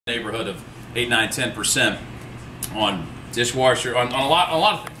neighborhood of 8, 9, 10% on dishwasher, on a lot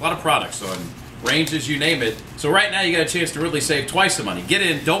of things, a lot of products, on ranges, you name it. So right now you got a chance to really save twice the money. Get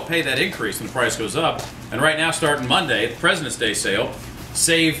in, don't pay that increase when the price goes up. And right now, starting Monday, the President's Day sale,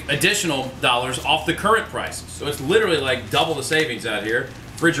 save additional dollars off the current prices. So it's literally like double the savings out here.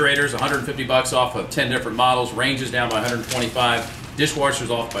 Refrigerators, 150 bucks off of 10 different models. Ranges down by 125.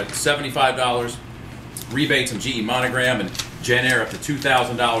 Dishwashers off by $75. Rebates on GE Monogram and Deener up to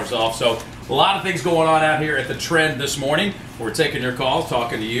 $2,000 off. So a lot of things going on out here at the Trend this morning. We're taking your calls,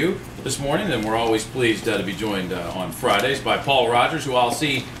 talking to you this morning, and we're always pleased to be joined on Fridays by Paul Rogers, who I'll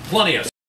see plenty of